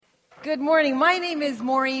Good morning. My name is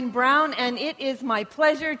Maureen Brown, and it is my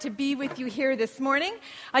pleasure to be with you here this morning.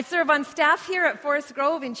 I serve on staff here at Forest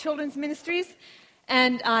Grove in Children's Ministries,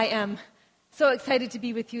 and I am so excited to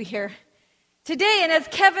be with you here today. And as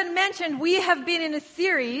Kevin mentioned, we have been in a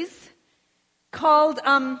series called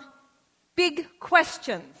Big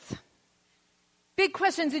Questions. Big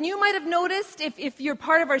questions. And you might have noticed, if you're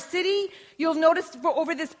part of our city, you'll notice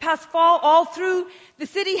over this past fall, all through the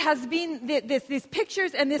city has been these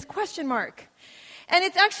pictures and this question mark. And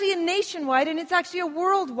it's actually a nationwide and it's actually a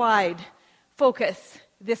worldwide focus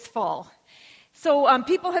this fall. So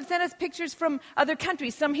people have sent us pictures from other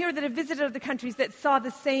countries, some here that have visited other countries that saw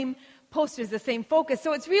the same posters, the same focus.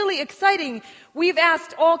 So it's really exciting. We've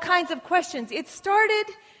asked all kinds of questions. It started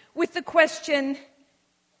with the question,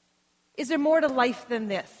 is there more to life than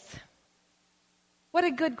this? What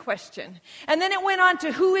a good question. And then it went on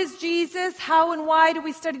to who is Jesus? How and why do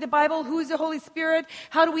we study the Bible? Who is the Holy Spirit?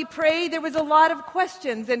 How do we pray? There was a lot of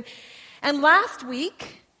questions. And last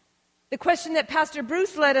week, the question that Pastor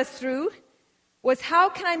Bruce led us through was, how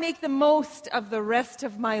can I make the most of the rest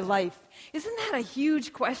of my life? Isn't that a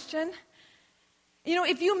huge question? You know,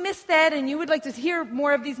 if you missed that and you would like to hear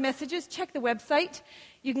more of these messages, check the website.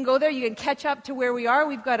 You can go there, you can catch up to where we are.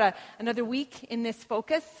 We've got another week in this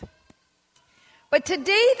focus. But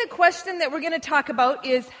today the question that we're going to talk about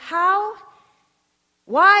is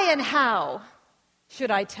why and how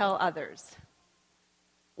should I tell others?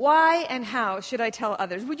 Why and how should I tell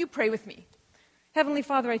others? Would you pray with me? Heavenly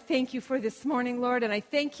Father, I thank you for this morning, Lord, and I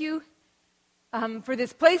thank you for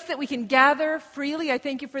this place that we can gather freely. I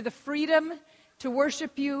thank you for the freedom to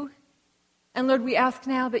worship you. And Lord, we ask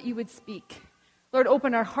now that you would speak. Lord,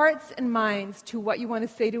 open our hearts and minds to what you want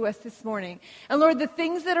to say to us this morning. And Lord, the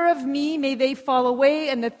things that are of me, may they fall away,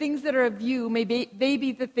 and the things that are of you, may they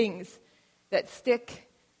be the things that stick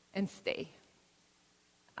and stay.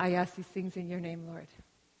 I ask these things in your name, Lord.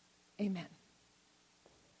 Amen.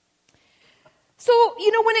 So,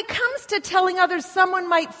 you know, when it comes to telling others, someone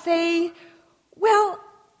might say, well,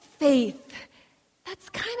 faith, that's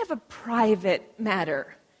kind of a private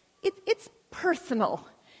matter. It's personal.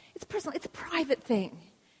 It's personal. It's a private thing.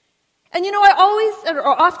 And you know, I always or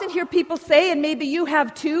often hear people say, and maybe you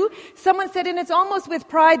have too, someone said, and it's almost with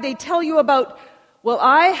pride, they tell you about, well,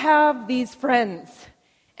 I have these friends,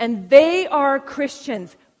 and they are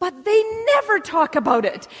Christians, but they never talk about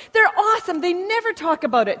it. They're awesome. They never talk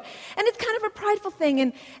about it. And it's kind of a prideful thing,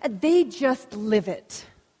 and they just live it.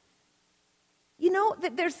 You know,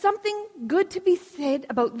 there's something good to be said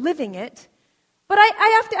about living it, but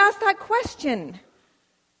I have to ask that question.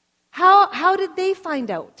 How did they find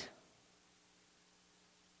out?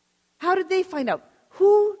 How did they find out?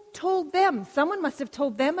 Who told them? Someone must have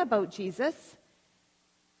told them about Jesus.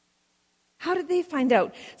 How did they find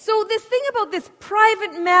out? So this thing about this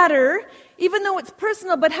private matter, even though it's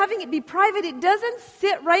personal, but having it be private, it doesn't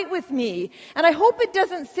sit right with me. And I hope it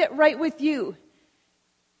doesn't sit right with you.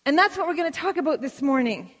 And that's what we're going to talk about this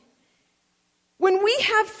morning. When we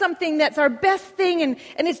have something that's our best thing and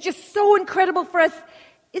it's just so incredible for us,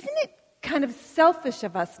 isn't it kind of selfish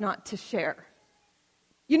of us not to share?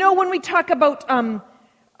 You know, when we talk about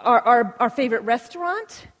our favorite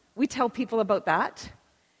restaurant, we tell people about that.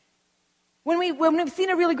 When we've seen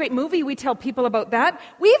a really great movie, we tell people about that.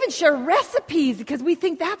 We even share recipes because we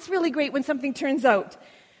think that's really great when something turns out.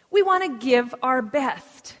 We want to give our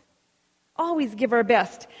best. Always give our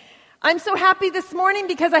best. I'm so happy this morning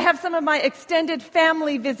because I have some of my extended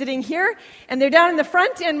family visiting here, and they're down in the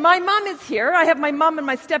front, and my mom is here. I have my mom and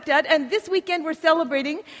my stepdad, and this weekend we're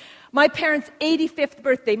celebrating my parents' 85th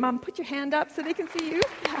birthday. Mom, put your hand up so they can see you.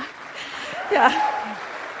 Yeah.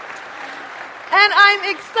 And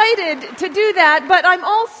I'm excited to do that, but I'm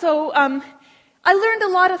also, I learned a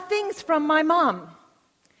lot of things from my mom.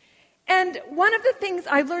 And one of the things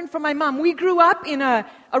I learned from my mom, we grew up in a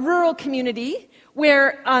rural community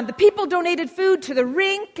where the people donated food to the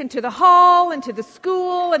rink and to the hall and to the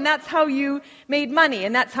school, and that's how you made money,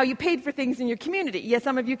 and that's how you paid for things in your community. Yes,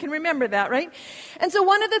 some of you can remember that, right? And so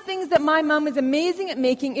one of the things that my mom is amazing at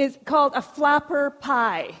making is called a flapper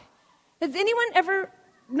pie. Does anyone ever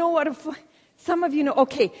know what some of you know?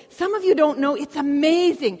 Okay, some of you don't know. It's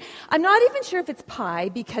amazing. I'm not even sure if it's pie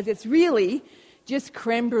because it's really just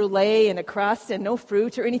creme brulee and a crust and no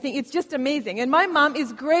fruit or anything. It's just amazing. And my mom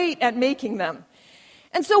is great at making them.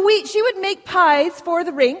 And so she would make pies for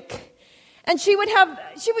the rink, and she would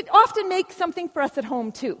often make something for us at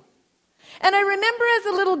home too. And I remember as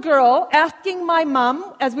a little girl asking my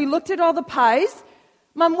mom, as we looked at all the pies,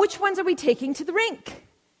 Mom, which ones are we taking to the rink?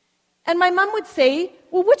 And my mom would say,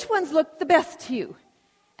 well, which ones look the best to you?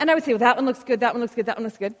 And I would say, well, that one looks good, that one looks good, that one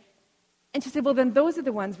looks good. And she said, well, then those are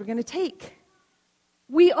the ones we're going to take.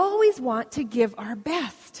 We always want to give our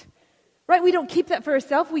best, right? We don't keep that for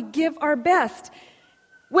ourselves. We give our best.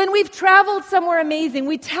 When we've traveled somewhere amazing,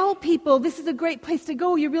 we tell people, this is a great place to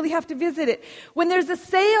go. You really have to visit it. When there's a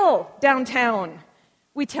sale downtown,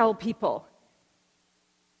 we tell people.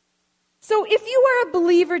 So if you are a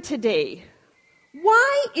believer today,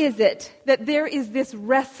 why is it that there is this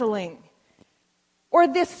wrestling or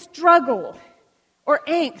this struggle or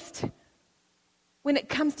angst when it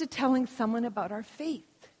comes to telling someone about our faith?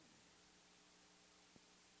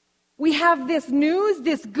 We have this news,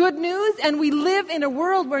 this good news, and we live in a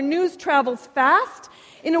world where news travels fast,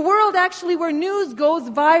 in a world actually where news goes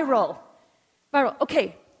viral.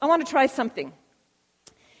 Okay, I want to try something.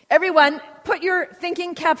 Everyone, put your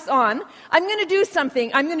thinking caps on. I'm going to do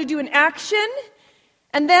something. I'm going to do an action,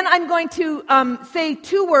 and then I'm going to say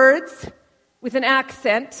 2 words with an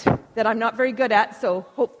accent that I'm not very good at, so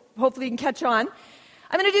hopefully you can catch on.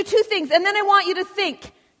 I'm going to do 2 things, and then I want you to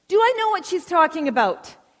think, do I know what she's talking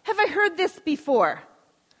about? Have I heard this before?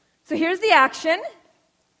 So here's the action.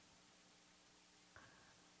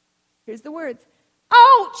 Here's the words.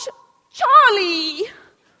 Ouch! Charlie!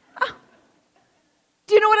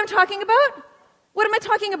 Do you know what I'm talking about? What am I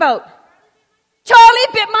talking about? Charlie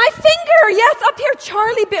bit my finger! Yes, up here,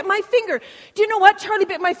 Charlie bit my finger. Do you know what? Charlie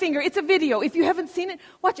bit my finger. It's a video. If you haven't seen it,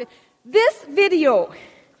 watch it. This video,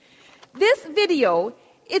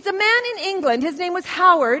 it's a man in England. His name was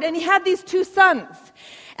Howard, and he had these 2 sons.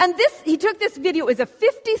 And he took this video as a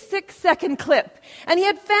 56-second clip. And he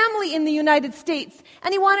had family in the United States,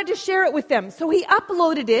 and he wanted to share it with them. So he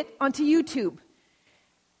uploaded it onto YouTube.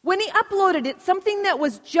 When he uploaded it, something that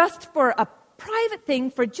was just for a private thing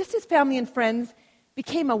for just his family and friends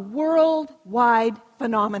became a worldwide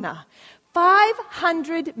phenomena.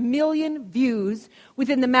 500 million views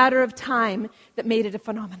within the matter of time that made it a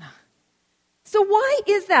phenomena. So why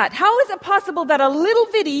is that? How is it possible that a little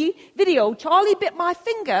video, Charlie bit my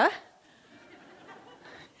finger,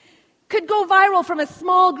 could go viral from a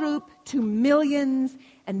small group to millions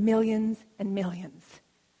and millions and millions?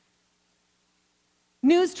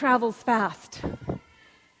 News travels fast.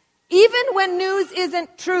 Even when news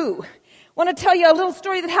isn't true. I want to tell you a little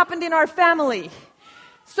story that happened in our family.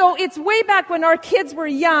 So it's way back when our kids were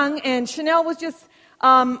young, and Chanel was just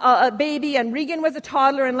a baby, and Regan was a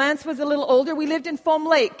toddler, and Lance was a little older. We lived in Foam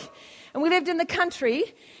Lake, and we lived in the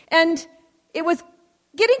country, and it was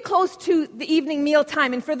getting close to the evening meal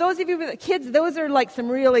time. And for those of you with kids, those are like some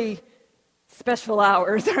really special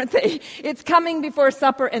hours, aren't they? It's coming before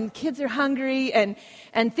supper, and kids are hungry, and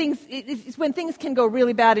things. It's when things can go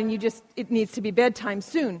really bad, and it needs to be bedtime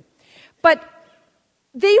soon. But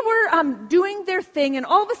they were doing their thing, and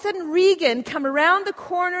all of a sudden Regan come around the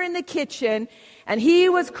corner in the kitchen, and he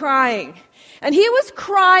was crying. And he was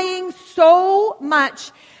crying so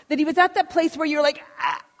much that he was at that place where you're like,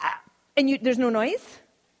 and there's no noise.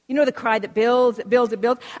 You know the cry that builds, and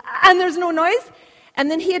there's no noise. And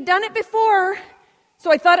then he had done it before,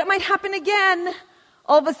 so I thought it might happen again.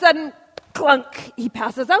 All of a sudden, clunk, he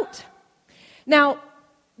passes out. Now,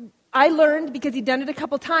 I learned, because he'd done it a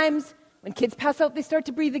couple times, when kids pass out, they start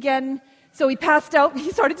to breathe again. So he passed out,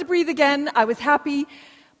 he started to breathe again. I was happy,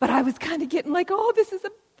 but I was kind of getting like, oh, this is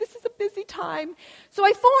a busy time. So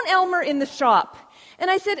I phoned Elmer in the shop, and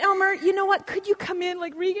I said, Elmer, you know what, could you come in?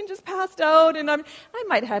 Like, Regan just passed out, and I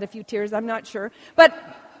might have had a few tears, I'm not sure. But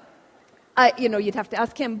you'd have to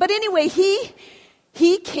ask him. But anyway,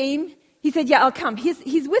 he came. He said, yeah, I'll come.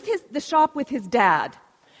 He's with the shop with his dad.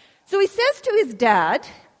 So he says to his dad,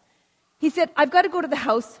 he said, I've got to go to the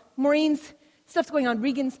house. Maureen's stuff's going on.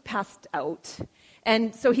 Regan's passed out.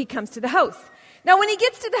 And so he comes to the house. Now, when he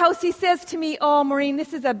gets to the house, he says to me, oh, Maureen,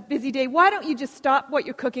 this is a busy day. Why don't you just stop what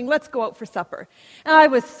you're cooking? Let's go out for supper. And I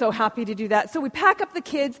was so happy to do that. So we pack up the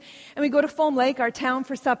kids, and we go to Foam Lake, our town,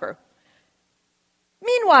 for supper.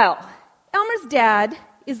 Meanwhile, Elmer's dad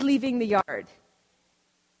is leaving the yard.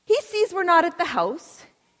 He sees we're not at the house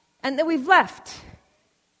and that we've left.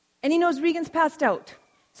 And he knows Regan's passed out.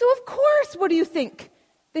 So of course, what do you think?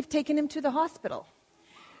 They've taken him to the hospital.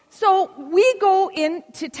 So we go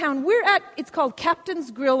into town. It's called Captain's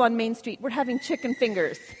Grill on Main Street. We're having chicken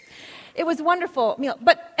fingers. It was a wonderful meal.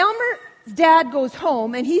 But Elmer's dad goes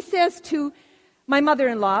home, and he says to my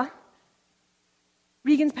mother-in-law,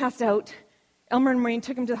 Regan's passed out. Elmer and Maureen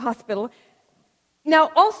took him to the hospital.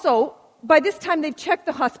 Now, also, by this time, they've checked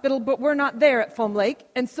the hospital, but we're not there at Foam Lake.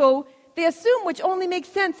 And so they assume, which only makes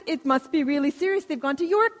sense, it must be really serious. They've gone to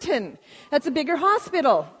Yorkton. That's a bigger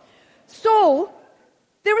hospital. So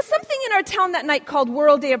There was something in our town that night called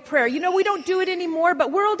World Day of Prayer. You know, we don't do it anymore,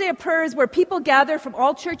 but World Day of Prayer is where people gather from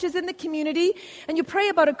all churches in the community, and you pray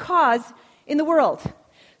about a cause in the world.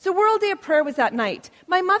 So World Day of Prayer was that night.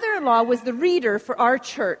 My mother-in-law was the reader for our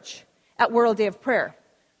church at World Day of Prayer.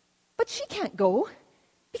 But she can't go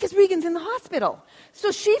because Regan's in the hospital.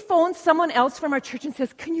 So she phones someone else from our church and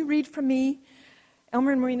says, "Can you read for me?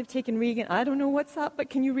 Elmer and Maureen have taken Regan. I don't know what's up, but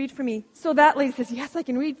can you read for me?" So that lady says, "Yes, I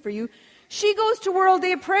can read for you." She goes to World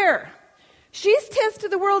Day of Prayer. She says to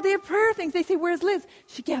the World Day of Prayer things. They say, "Where's Liz?"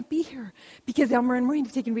 "She can't be here because Elmer and Maureen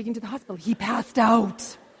have taken Regan to the hospital. He passed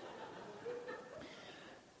out."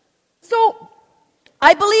 So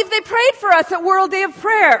I believe they prayed for us at World Day of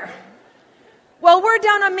Prayer. Well, we're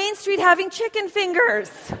down on Main Street having chicken fingers.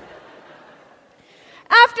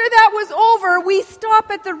 After that was over, we stop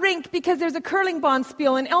at the rink because there's a curling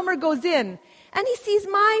bonspiel, and Elmer goes in, and he sees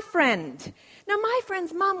my friend. Now, my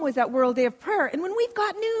friend's mom was at World Day of Prayer, and when we've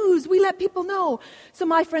got news, we let people know. So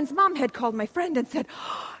my friend's mom had called my friend and said,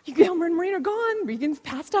 "Elmer and Maureen are gone. Regan's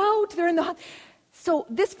passed out. They're in the hospital." So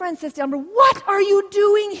this friend says to Elmer, "What are you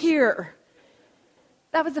doing here?"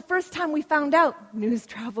 That was the first time we found out news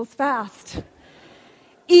travels fast,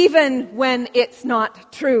 even when it's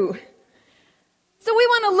not true. So we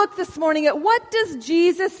want to look this morning at what does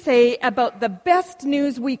Jesus say about the best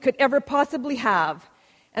news we could ever possibly have,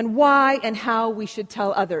 and why and how we should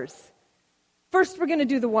tell others. First, we're going to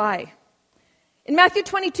do the why. In Matthew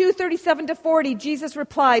 22:37-40, Jesus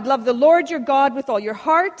replied, "Love the Lord your God with all your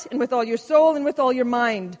heart and with all your soul and with all your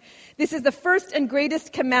mind. This is the first and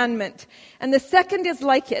greatest commandment. And the second is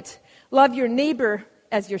like it. Love your neighbor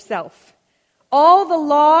as yourself. All the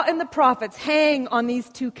law and the prophets hang on these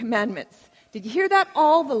two commandments." Did you hear that?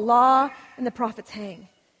 All the law and the prophets hang.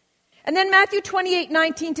 And then Matthew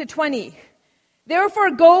 28:19-20. "Therefore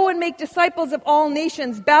go and make disciples of all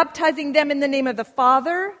nations, baptizing them in the name of the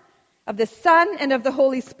Father, of the Son, and of the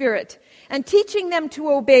Holy Spirit, and teaching them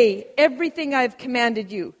to obey everything I have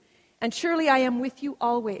commanded you. And surely I am with you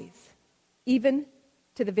always, even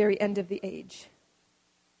to the very end of the age."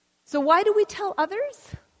 So why do we tell others?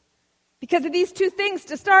 Because of these two things.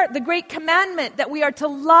 To start, the great commandment that we are to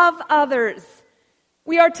love others.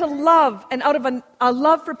 We are to love, and out of a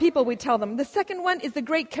love for people, we tell them. The second one is the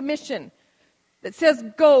Great Commission that says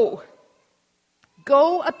go.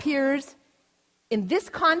 Go appears in this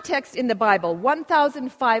context in the Bible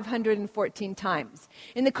 1,514 times.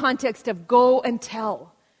 In the context of go and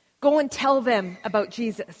tell. Go and tell them about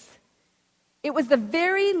Jesus. It was the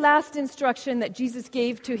very last instruction that Jesus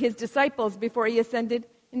gave to his disciples before he ascended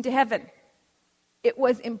into heaven. It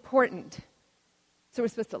was important. So we're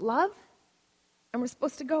supposed to love, and we're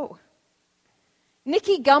supposed to go.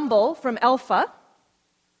 Nikki Gumbel from Alpha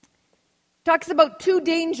talks about two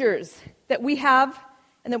dangers that we have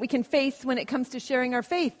and that we can face when it comes to sharing our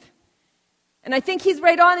faith. And I think he's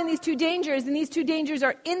right on in these two dangers, and these two dangers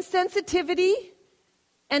are insensitivity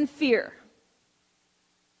and fear.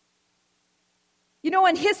 You know,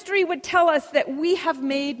 and history would tell us that we have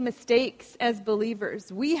made mistakes as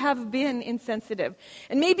believers. We have been insensitive.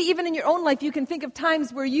 And maybe even in your own life, you can think of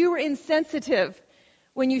times where you were insensitive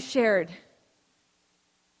when you shared.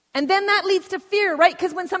 And then that leads to fear, right?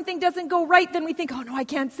 Because when something doesn't go right, then we think, "Oh no, I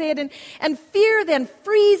can't say it." And fear then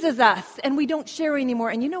freezes us, and we don't share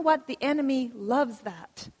anymore. And you know what? The enemy loves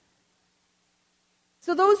that.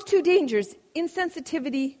 So those two dangers,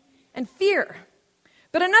 insensitivity and fear.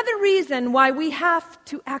 But another reason why we have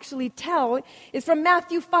to actually tell is from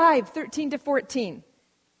Matthew 5:13-14.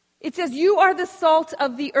 It says, "You are the salt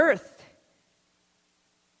of the earth.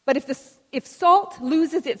 But if salt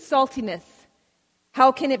loses its saltiness,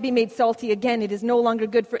 how can it be made salty again? It is no longer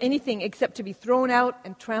good for anything except to be thrown out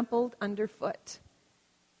and trampled underfoot.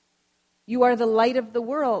 You are the light of the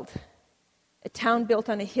world. A town built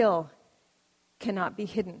on a hill cannot be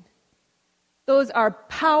hidden." Those are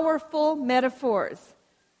powerful metaphors.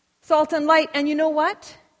 Salt and light, and you know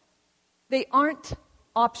what? They aren't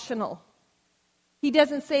optional. He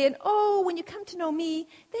doesn't say, "Oh, when you come to know me,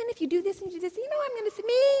 then if you do this and you do this, I'm going to say,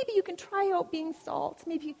 maybe you can try out being salt.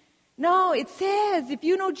 Maybe." No, it says, if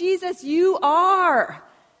you know Jesus, you are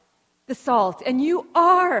the salt, and you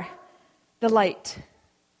are the light.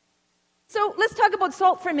 So let's talk about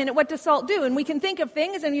salt for a minute. What does salt do? And we can think of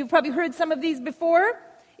things, and you've probably heard some of these before.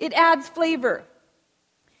 It adds flavor.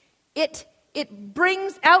 It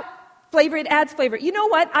brings out flavor. It adds flavor. You know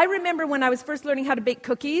what? I remember when I was first learning how to bake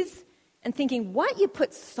cookies and thinking, what? You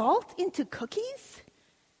put salt into cookies?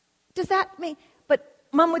 Does that mean? But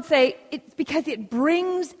Mom would say, it's because it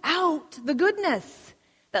brings out the goodness.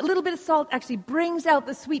 That little bit of salt actually brings out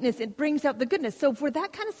the sweetness. It brings out the goodness. So for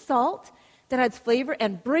that kind of salt that adds flavor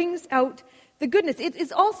and brings out the goodness. It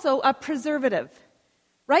is also a preservative,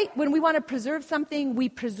 right? When we want to preserve something, we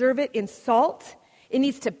preserve it in salt. It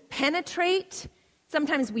needs to penetrate.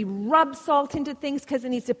 Sometimes we rub salt into things because it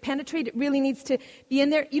needs to penetrate. It really needs to be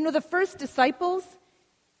in there. You know, the first disciples,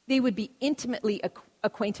 they would be intimately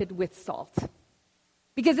acquainted with salt.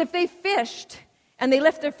 Because if they fished and they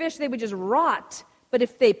left their fish, they would just rot. But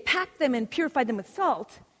if they packed them and purified them with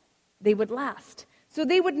salt, they would last. So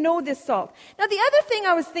they would know this salt. Now, the other thing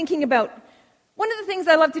I was thinking about, one of the things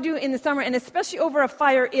I love to do in the summer, and especially over a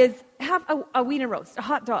fire, is have a wiener roast, a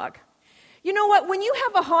hot dog. You know what? When you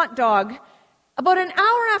have a hot dog, about an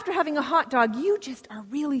hour after having a hot dog, you just are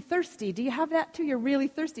really thirsty. Do you have that too? You're really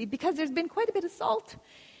thirsty because there's been quite a bit of salt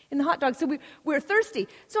in the hot dog. So we're thirsty.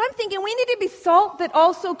 So I'm thinking we need to be salt that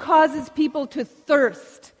also causes people to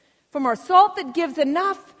thirst for more. Salt that gives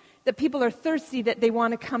enough that people are thirsty, that they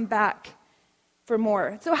want to come back for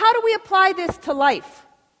more. So how do we apply this to life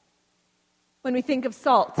when we think of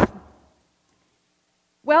salt?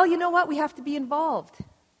 Well, you know what? We have to be involved.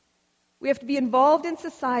 We have to be involved in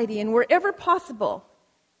society, and wherever possible,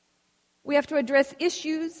 we have to address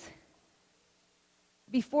issues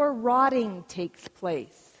before rotting takes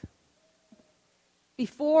place,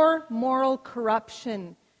 before moral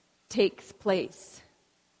corruption takes place.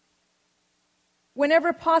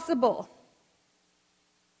 Whenever possible,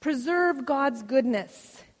 preserve God's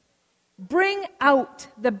goodness. Bring out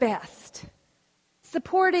the best,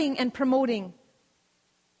 supporting and promoting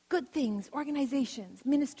good things, organizations,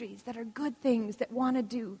 ministries that are good things that want to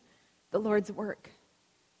do the Lord's work.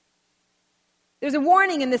 There's a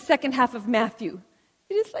warning in the second half of Matthew.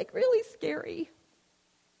 It is really scary.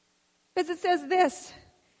 Because it says this: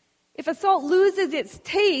 if a salt loses its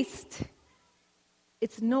taste,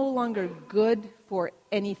 it's no longer good for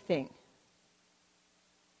anything.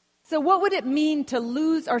 So what would it mean to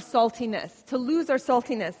lose our saltiness? To lose our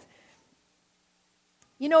saltiness.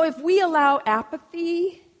 You know, if we allow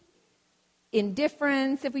apathy,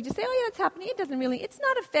 indifference, if we just say, oh yeah, it's happening, it's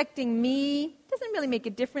not affecting me, it doesn't really make a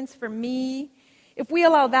difference for me. If we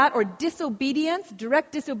allow that, or disobedience,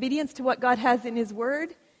 direct disobedience to what God has in His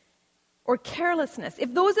Word, or carelessness,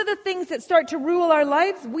 if those are the things that start to rule our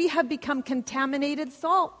lives, we have become contaminated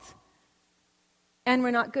salt. And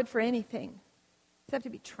we're not good for anything. We have to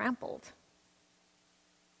be trampled.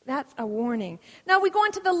 That's a warning. Now we go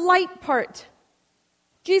on to the light part.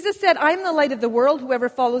 Jesus said, I'm the light of the world. Whoever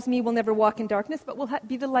follows me will never walk in darkness, but will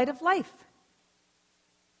be the light of life.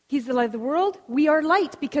 He's the light of the world. We are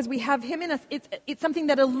light because we have Him in us. It's something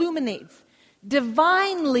that illuminates,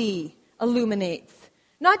 divinely illuminates.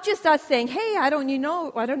 Not just us saying, hey, I don't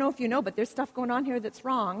know if you know, but there's stuff going on here that's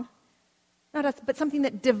wrong. Not us, but something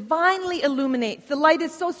that divinely illuminates. The light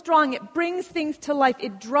is so strong, it brings things to life.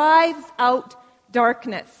 It drives out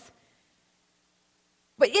darkness.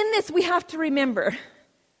 But in this, we have to remember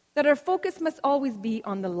that our focus must always be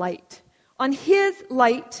on the light, on His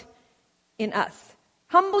light in us.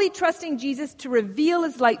 Humbly trusting Jesus to reveal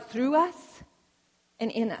His light through us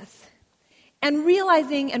and in us. And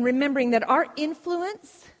realizing and remembering that our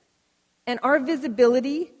influence and our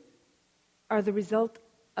visibility are the result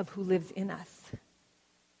of who lives in us,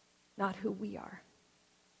 not who we are.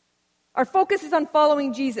 Our focus is on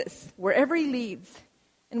following Jesus wherever He leads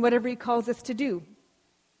and whatever He calls us to do,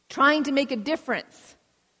 trying to make a difference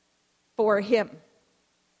for Him.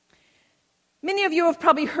 Many of you have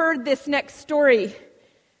probably heard this next story,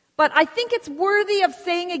 but I think it's worthy of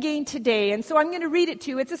saying again today, and so I'm going to read it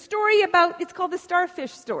to you. It's a story it's called the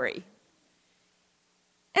starfish story.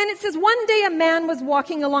 And it says, one day a man was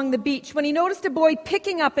walking along the beach when he noticed a boy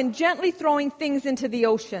picking up and gently throwing things into the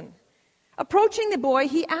ocean. Approaching the boy,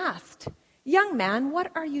 he asked, young man,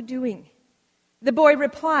 what are you doing? The boy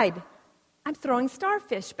replied, I'm throwing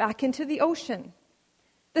starfish back into the ocean.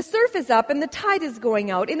 The surf is up and the tide is going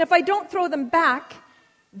out, and if I don't throw them back,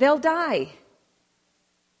 they'll die.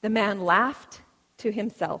 The man laughed to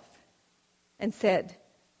himself and said,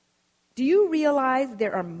 do you realize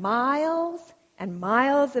there are miles and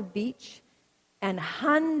miles of beach and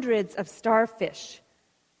hundreds of starfish?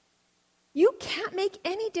 You can't make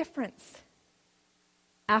any difference.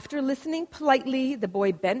 After listening politely, the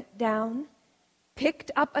boy bent down, picked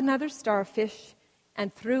up another starfish,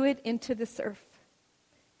 and threw it into the surf.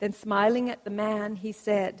 Then smiling at the man, he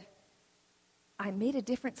said, I made a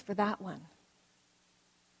difference for that one.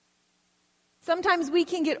 Sometimes we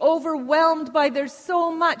can get overwhelmed by there's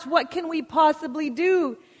so much. What can we possibly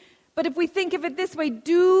do? But if we think of it this way,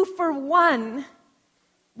 do for one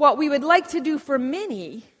what we would like to do for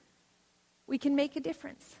many, we can make a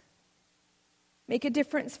difference. Make a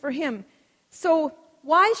difference for Him. So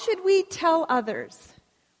why should we tell others?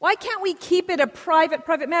 Why can't we keep it a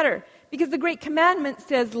private matter? Because the great commandment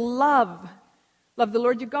says love. Love the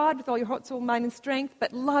Lord your God with all your heart, soul, mind, and strength,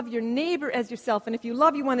 but love your neighbor as yourself. And if you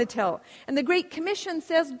love, you want to tell. And the Great Commission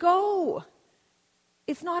says go.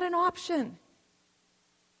 It's not an option.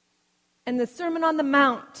 And the Sermon on the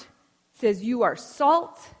Mount says you are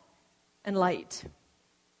salt and light.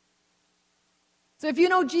 So if you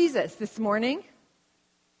know Jesus this morning,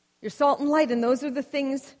 you're salt and light, and those are the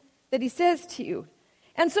things that he says to you.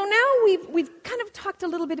 And so now we've kind of talked a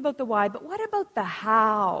little bit about the why, but what about the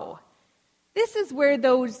how? This is where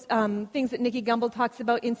those things that Nicky Gumbel talks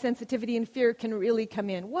about, insensitivity and fear, can really come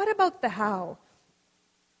in. What about the how?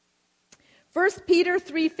 1 Peter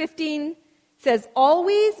 3:15 says,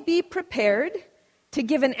 always be prepared to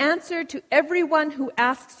give an answer to everyone who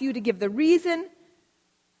asks you to give the reason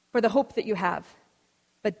for the hope that you have.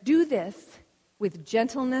 But do this with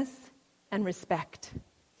gentleness and respect.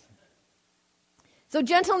 So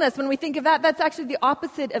gentleness, when we think of that, that's actually the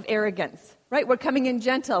opposite of arrogance, right? We're coming in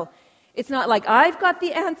gentle. It's not like, I've got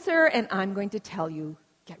the answer and I'm going to tell you,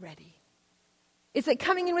 get ready. It's like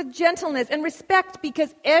coming in with gentleness and respect,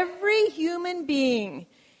 because every human being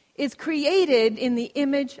is created in the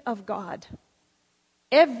image of God.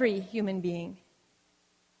 Every human being.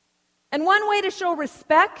 And one way to show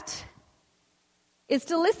respect is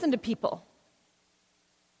to listen to people.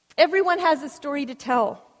 Everyone has a story to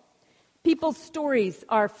tell. People's stories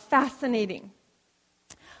are fascinating.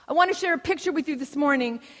 I want to share a picture with you this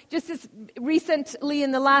morning. Just as recently,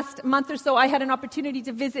 in the last month or so, I had an opportunity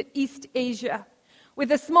to visit East Asia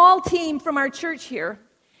with a small team from our church here.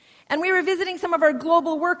 And we were visiting some of our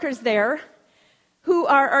global workers there who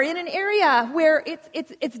are in an area where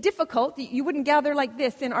it's difficult. You wouldn't gather like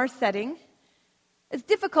this in our setting. It's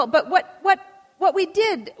difficult. But what we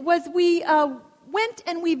did was we went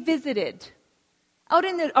and we visited out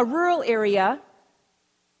in a rural area.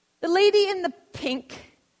 The lady in the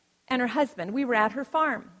pink and her husband, we were at her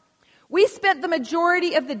farm. We spent the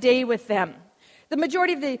majority of the day with them.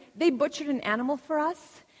 They butchered an animal for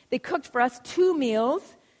us. They cooked for us 2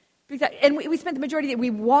 meals. And we spent the majority of the day.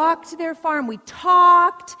 We walked their farm. We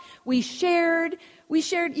talked. We shared.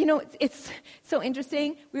 It's so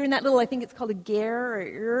interesting. We were in that little, I think it's called a ger or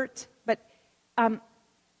yurt. But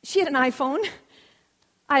she had an iPhone.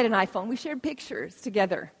 I had an iPhone. We shared pictures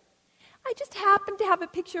together. I just happened to have a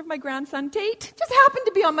picture of my grandson, Tate. Just happened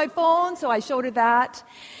to be on my phone, so I showed her that.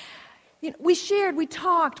 We shared, we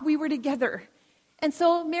talked, we were together. And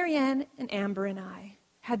so Marianne and Amber and I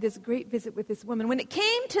had this great visit with this woman. When it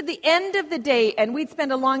came to the end of the day, and we'd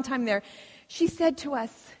spent a long time there, she said to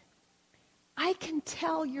us, I can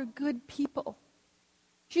tell you're good people.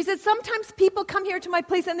 She said, sometimes people come here to my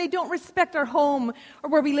place and they don't respect our home or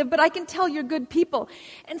where we live, but I can tell you're good people.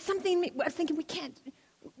 And I was thinking, we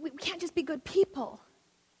can't just be good people.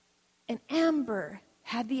 And Amber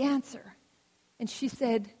had the answer. And she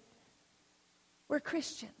said, we're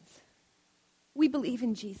Christians. We believe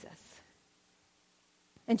in Jesus.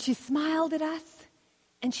 And she smiled at us,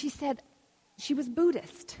 and she said she was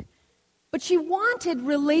Buddhist. But she wanted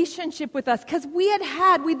relationship with us because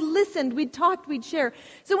we'd listened, we'd talked, we'd shared.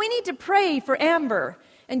 So we need to pray for Amber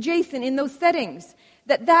and Jason in those settings,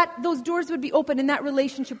 that those doors would be open and that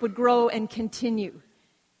relationship would grow and continue.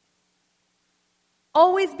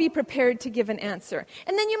 Always be prepared to give an answer.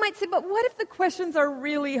 And then you might say, but what if the questions are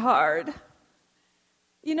really hard?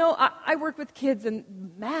 I work with kids, and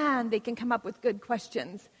man, they can come up with good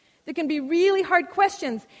questions. There can be really hard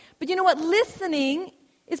questions. But you know what? Listening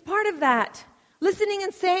is part of that. Listening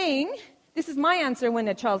and saying, this is my answer when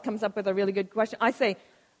a child comes up with a really good question. I say,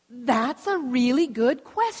 that's a really good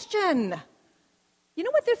question. You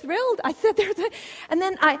know what? They're thrilled. I said and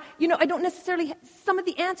then I don't necessarily, some of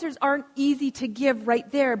the answers aren't easy to give right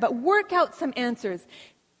there, but work out some answers.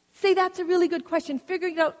 Say, that's a really good question. Figure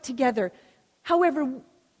it out together. However,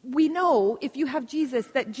 we know, if you have Jesus,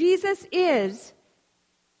 that Jesus is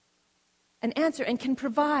an answer and can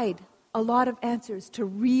provide a lot of answers to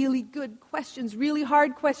really good questions, really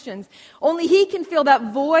hard questions. Only he can fill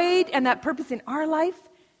that void and that purpose in our life,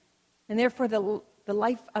 and therefore the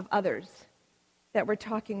life of others that we're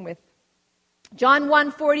talking with. John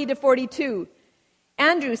 1:40-42.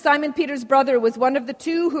 Andrew, Simon Peter's brother, was one of the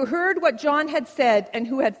two who heard what John had said and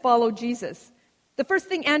who had followed Jesus. The first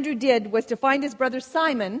thing Andrew did was to find his brother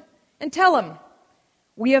Simon and tell him,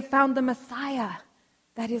 we have found the Messiah,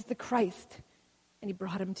 that is the Christ. And he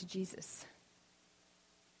brought him to Jesus.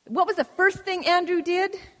 What was the first thing Andrew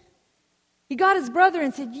did? He got his brother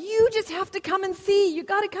and said, you just have to come and see. You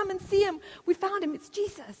got to come and see him. We found him. It's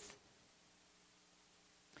Jesus.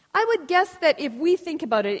 I would guess that if we think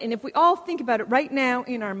about it, and if we all think about it right now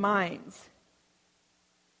in our minds,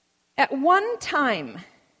 at one time,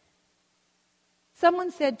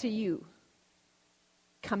 someone said to you,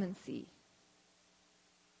 come and see.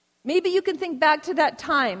 Maybe you can think back to that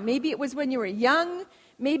time. Maybe it was when you were young.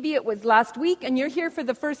 Maybe it was last week and you're here for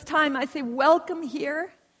the first time. I say, welcome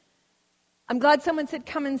here. I'm glad someone said,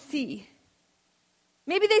 come and see.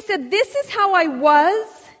 Maybe they said, this is how I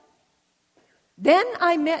was. Then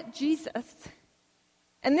I met Jesus.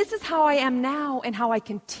 And this is how I am now and how I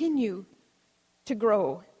continue to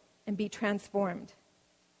grow and be transformed.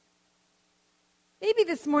 Maybe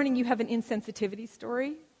this morning you have an insensitivity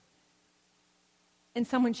story and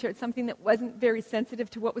someone shared something that wasn't very sensitive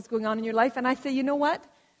to what was going on in your life. And I say, you know what?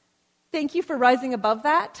 Thank you for rising above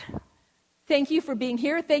that. Thank you for being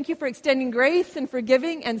here. Thank you for extending grace and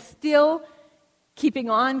forgiving and still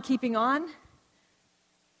keeping on, keeping on.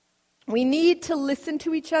 We need to listen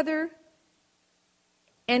to each other.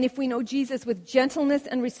 And if we know Jesus with gentleness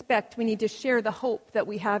and respect, we need to share the hope that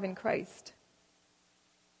we have in Christ.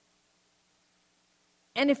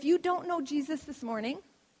 And if you don't know Jesus this morning,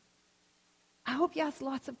 I hope you ask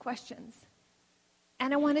lots of questions.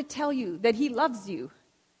 And I want to tell you that he loves you.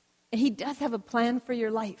 And he does have a plan for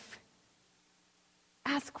your life.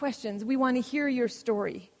 Ask questions. We want to hear your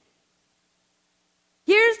story.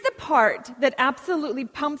 Here's the part that absolutely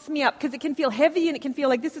pumps me up, because it can feel heavy and it can feel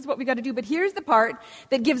like this is what we got to do. But here's the part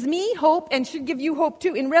that gives me hope and should give you hope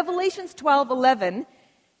too. In Revelations 12:11,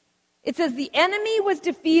 it says, the enemy was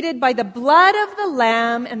defeated by the blood of the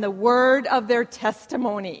Lamb and the word of their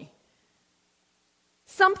testimony.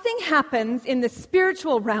 Something happens in the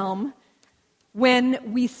spiritual realm when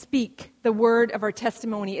we speak the word of our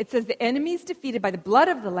testimony. It says the enemy is defeated by the blood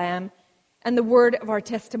of the Lamb and the word of our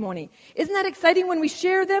testimony. Isn't that exciting when we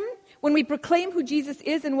share them? When we proclaim who Jesus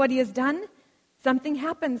is and what he has done? Something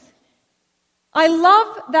happens. I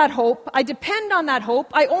love that hope. I depend on that hope.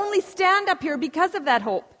 I only stand up here because of that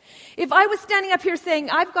hope. If I was standing up here saying,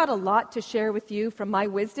 I've got a lot to share with you from my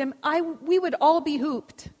wisdom, we would all be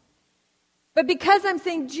hooped. But because I'm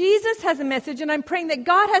saying Jesus has a message and I'm praying that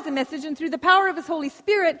God has a message and through the power of his Holy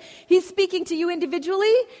Spirit, he's speaking to you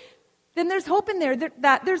individually, then there's hope in there,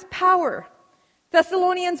 that there's power.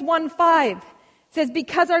 Thessalonians 1:5 says,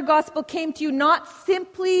 because our gospel came to you not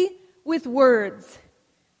simply with words,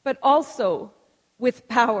 but also with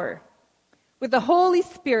power, with the Holy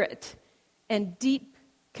Spirit and deep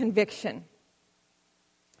conviction.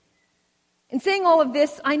 In saying all of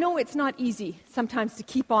this, I know it's not easy sometimes to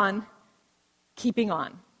keep on keeping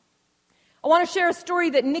on. I want to share a story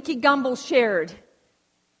that Nicky Gumbel shared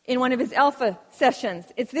in one of his Alpha sessions.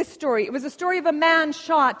 It's this story. It was a story of a man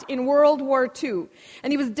shot in World War II,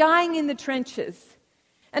 and he was dying in the trenches.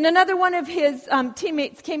 And another one of his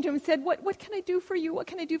teammates came to him and said, what can I do for you? What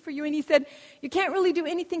can I do for you? And he said, you can't really do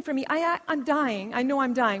anything for me. I'm dying. I know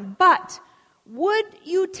I'm dying. But would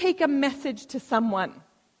you take a message to someone?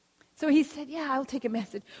 So he said, yeah, I'll take a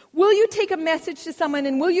message. Will you take a message to someone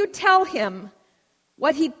and will you tell him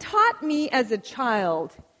what he taught me as a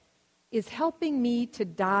child is helping me to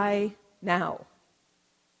die now?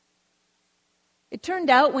 It turned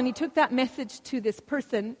out when he took that message to this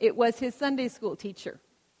person, it was his Sunday school teacher.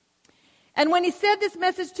 And when he said this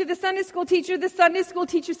message to the Sunday school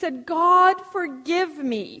teacher said, God, forgive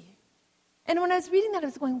me. And when I was reading that, I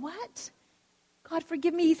was going, what? God,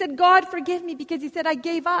 forgive me. He said, God, forgive me, because he said, I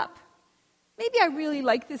gave up. Maybe I really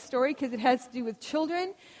like this story because it has to do with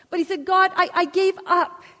children. But he said, God, I gave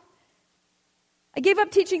up. I gave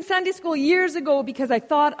up teaching Sunday school years ago because I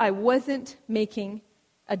thought I wasn't making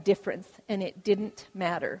a difference, and it didn't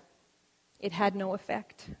matter. It had no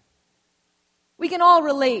effect. We can all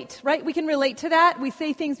relate, right? We can relate to that. We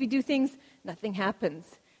say things, we do things, nothing happens.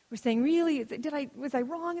 We're saying, really, was I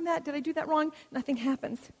wrong in that? Did I do that wrong? Nothing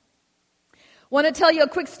happens. I want to tell you a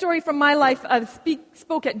quick story from my life. I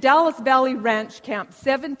spoke at Dallas Valley Ranch Camp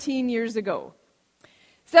 17 years ago.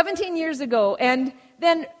 17 years ago, and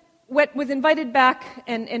then was invited back,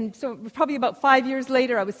 and so probably about 5 years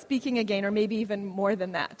later, I was speaking again, or maybe even more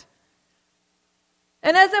than that.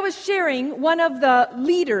 And as I was sharing, one of the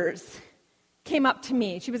leaders came up to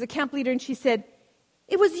me. She was a camp leader, and she said,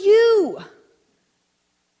 it was you.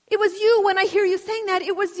 It was you. When I hear you saying that,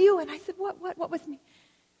 it was you. And I said, what was me?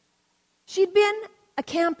 She'd been a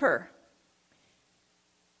camper.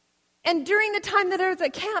 And during the time that I was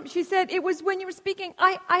at camp, she said, it was when you were speaking,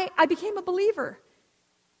 I became a believer.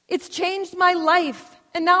 It's changed my life.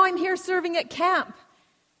 And now I'm here serving at camp.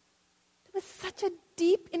 It was such a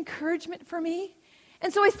deep encouragement for me.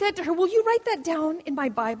 And so I said to her, will you write that down in my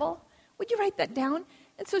Bible? Would you write that down?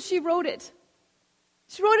 And so she wrote it.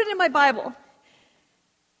 She wrote it in my Bible.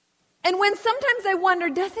 And when sometimes I wonder,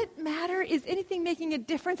 does it matter? Is anything making a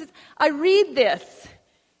difference? I read this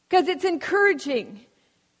because it's encouraging.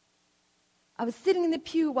 I was sitting in the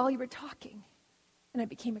pew while you were talking, and I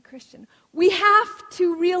became a Christian. We have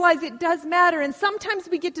to realize it does matter, and sometimes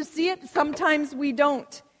we get to see it, sometimes we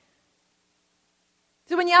don't.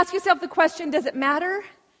 So when you ask yourself the question, does it matter?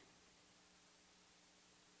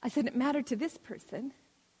 I said it mattered to this person.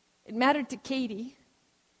 It mattered to Katie.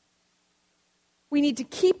 We need to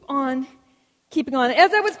keep on keeping on.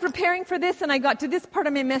 As I was preparing for this and I got to this part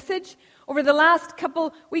of my message, over the last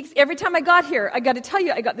couple weeks, every time I got here, I got to tell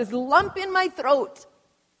you, I got this lump in my throat.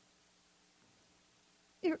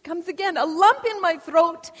 Here it comes again, a lump in my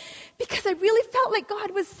throat, because I really felt like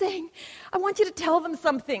God was saying, I want you to tell them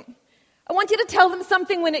something. I want you to tell them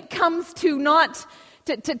something when it comes to not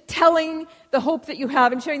to telling the hope that you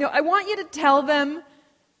have and sharing them. I want you to tell them,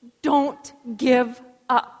 don't give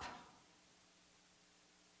up.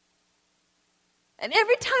 And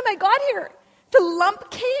every time I got here, the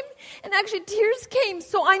lump came and actually tears came.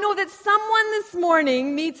 So I know that someone this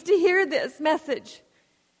morning needs to hear this message.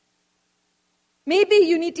 Maybe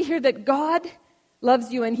you need to hear that God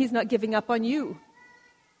loves you and He's not giving up on you.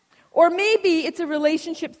 Or maybe it's a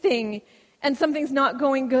relationship thing and something's not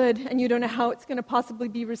going good and you don't know how it's going to possibly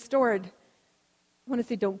be restored. I want to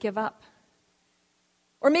say don't give up.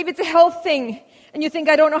 Or maybe it's a health thing and you think,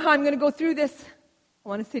 I don't know how I'm going to go through this. I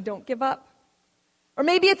want to say don't give up. Or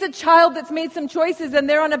maybe it's a child that's made some choices and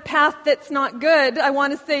they're on a path that's not good. I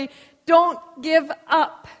want to say don't give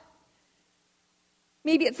up.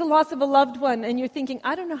 Maybe it's the loss of a loved one and you're thinking,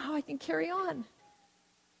 I don't know how I can carry on.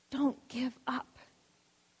 Don't give up.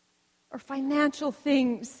 Or financial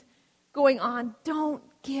things going on. Don't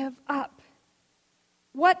give up.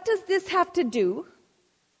 What does this have to do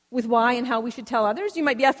with why and how we should tell others? You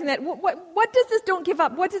might be asking that. What does this don't give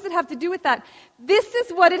up? What does it have to do with that? This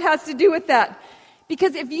is what it has to do with that.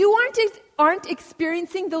 Because if you aren't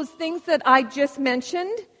experiencing those things that I just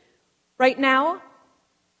mentioned right now,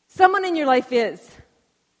 someone in your life is.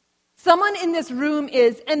 Someone in this room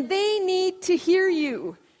is, and they need to hear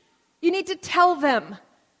you. You need to tell them.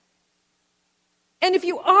 And if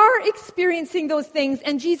you are experiencing those things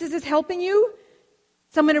and Jesus is helping you,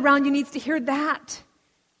 someone around you needs to hear that.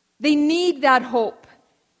 They need that hope.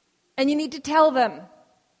 And you need to tell them.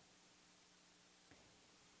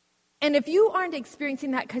 And if you aren't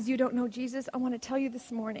experiencing that because you don't know Jesus, I want to tell you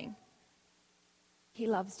this morning, He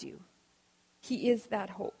loves you. He is that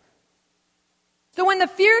hope. So when the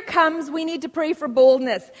fear comes, we need to pray for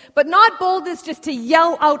boldness. But not boldness just to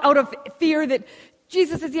yell out of fear that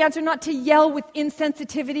Jesus is the answer, not to yell with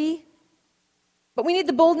insensitivity. But we need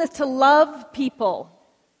the boldness to love people,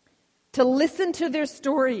 to listen to their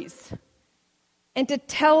stories, and to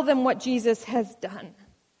tell them what Jesus has done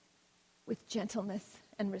with gentleness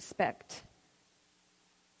and respect.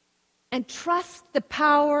 And trust the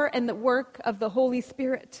power and the work of the Holy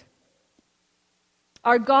Spirit.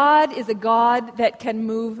 Our God is a God that can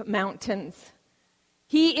move mountains.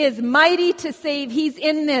 He is mighty to save. He's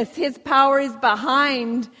in this. His power is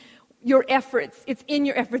behind your efforts. It's in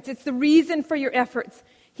your efforts. It's the reason for your efforts.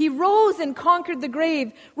 He rose and conquered the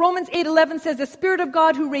grave. Romans 8:11 says, the Spirit of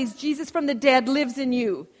God who raised Jesus from the dead lives in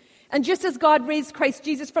you. And just as God raised Christ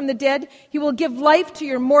Jesus from the dead, He will give life to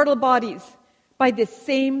your mortal bodies by this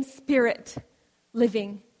same Spirit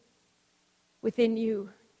living within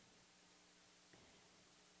you.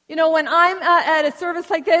 You know, when I'm at a service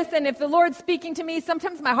like this, and if the Lord's speaking to me,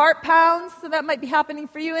 sometimes my heart pounds, so that might be happening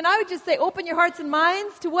for you. And I would just say, open your hearts and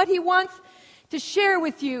minds to what He wants to share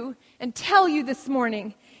with you and tell you this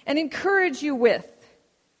morning and encourage you with.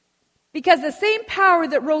 Because the same power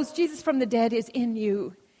that rose Jesus from the dead is in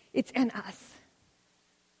you. It's in us.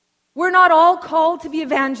 We're not all called to be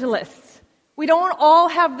evangelists. We don't all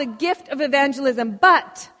have the gift of evangelism,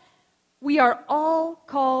 but we are all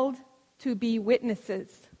called to be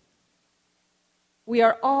witnesses. We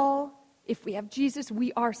are all, if we have Jesus,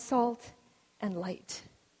 we are salt and light.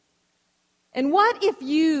 And what if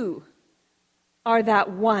you are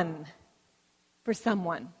that one for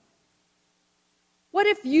someone? What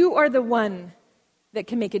if you are the one that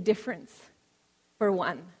can make a difference for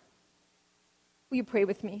one? Will you pray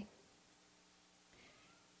with me?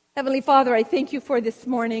 Heavenly Father, I thank you for this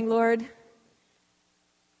morning, Lord.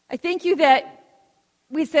 I thank you that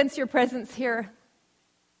we sense your presence here.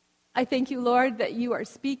 I thank you, Lord, that you are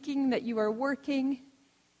speaking, that you are working.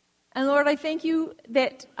 And Lord, I thank you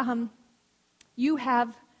that you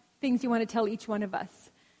have things you want to tell each one of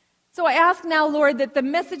us. So I ask now, Lord, that the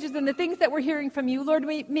messages and the things that we're hearing from you, Lord,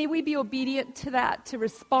 may we be obedient to that, to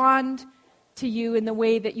respond to you in the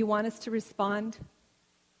way that you want us to respond.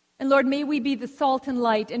 And Lord, may we be the salt and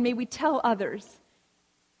light, and may we tell others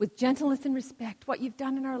with gentleness and respect what you've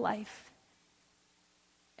done in our life.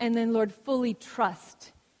 And then, Lord, fully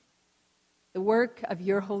trust the work of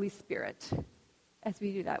your Holy Spirit as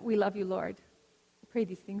we do that. We love you, Lord. I pray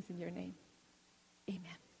these things in your name.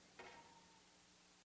 Amen.